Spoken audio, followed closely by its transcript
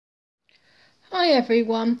Hi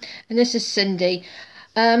everyone, and this is Cindy.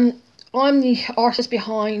 I'm the artist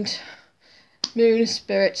behind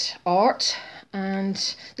Moonspiritart,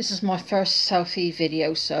 and this is my first selfie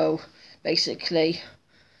video, so basically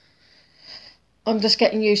I'm just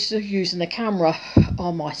getting used to using the camera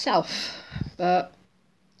on myself. But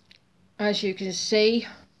as you can see,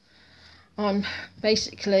 I'm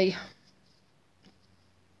basically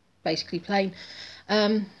plain.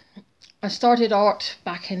 I started art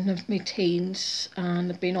back in my teens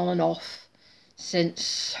and I've been on and off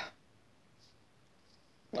since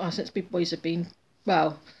big boys have been,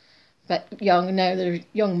 well, but young. Now they're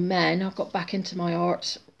young men. I've got back into my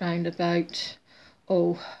art round about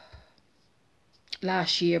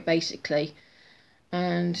last year basically,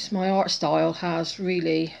 and my art style has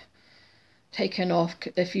really taken off.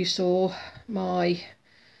 If you saw my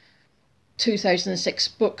 2006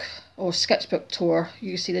 book or sketchbook tour,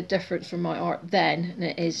 you see the difference from my art then and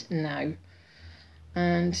it is now.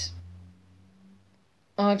 And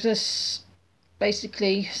I've just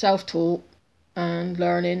basically self-taught and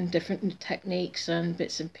learning different techniques and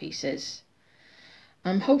bits and pieces.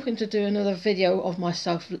 I'm hoping to do another video of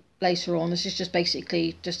myself later on. This is just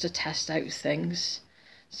basically just to test out things.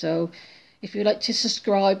 So if you'd like to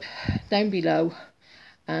subscribe down below,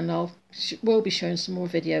 and we'll be showing some more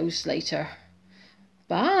videos later.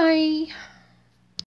 Bye!